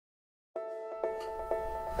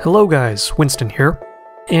Hello guys, Winston here.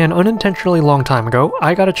 An unintentionally long time ago,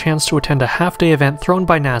 I got a chance to attend a half-day event thrown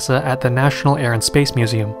by NASA at the National Air and Space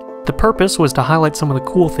Museum. The purpose was to highlight some of the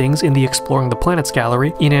cool things in the Exploring the Planets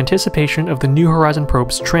gallery in anticipation of the New Horizons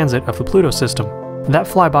probe's transit of the Pluto system. That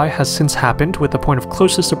flyby has since happened, with the point of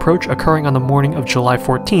closest approach occurring on the morning of July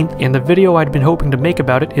 14th, and the video I'd been hoping to make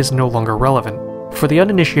about it is no longer relevant. For the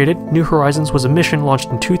uninitiated, New Horizons was a mission launched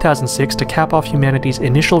in 2006 to cap off humanity's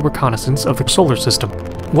initial reconnaissance of the solar system.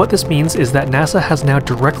 What this means is that NASA has now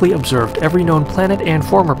directly observed every known planet and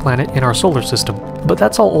former planet in our solar system. But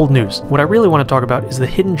that's all old news. What I really want to talk about is the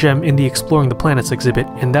hidden gem in the Exploring the Planets exhibit,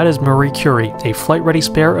 and that is Marie Curie, a flight-ready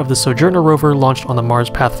spare of the Sojourner rover launched on the Mars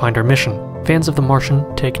Pathfinder mission. Fans of The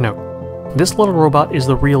Martian, take note. This little robot is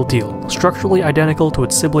the real deal, structurally identical to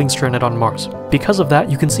its sibling stranded on Mars. Because of that,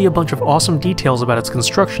 you can see a bunch of awesome details about its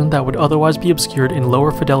construction that would otherwise be obscured in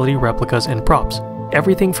lower fidelity replicas and props.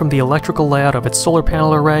 Everything from the electrical layout of its solar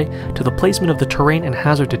panel array, to the placement of the terrain and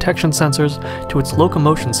hazard detection sensors, to its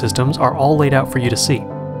locomotion systems are all laid out for you to see.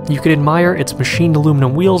 You can admire its machined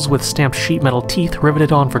aluminum wheels with stamped sheet metal teeth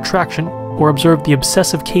riveted on for traction, or observe the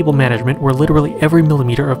obsessive cable management where literally every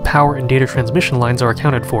millimeter of power and data transmission lines are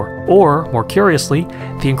accounted for, or, more curiously,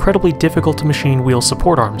 the incredibly difficult to machine wheel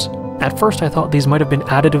support arms. At first I thought these might have been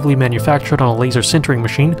additively manufactured on a laser sintering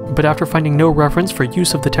machine, but after finding no reference for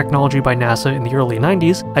use of the technology by NASA in the early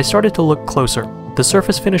 90s, I started to look closer. The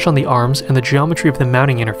surface finish on the arms and the geometry of the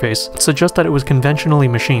mounting interface suggest that it was conventionally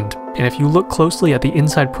machined, and if you look closely at the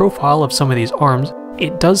inside profile of some of these arms,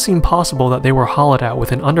 it does seem possible that they were hollowed out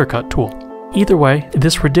with an undercut tool. Either way,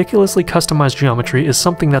 this ridiculously customized geometry is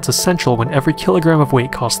something that's essential when every kilogram of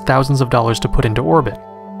weight costs thousands of dollars to put into orbit.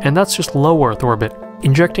 And that's just low Earth orbit.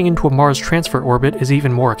 Injecting into a Mars transfer orbit is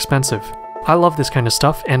even more expensive. I love this kind of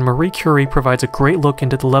stuff, and Marie Curie provides a great look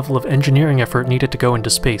into the level of engineering effort needed to go into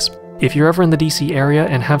space. If you're ever in the DC area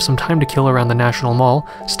and have some time to kill around the National Mall,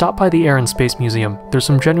 stop by the Air and Space Museum. There's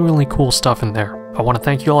some genuinely cool stuff in there. I want to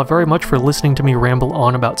thank you all very much for listening to me ramble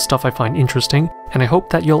on about stuff I find interesting, and I hope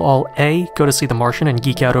that you'll all A, go to see The Martian and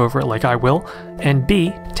geek out over it like I will, and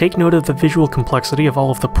B, take note of the visual complexity of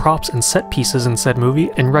all of the props and set pieces in said movie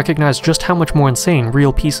and recognize just how much more insane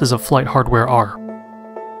real pieces of flight hardware are.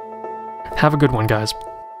 Have a good one, guys.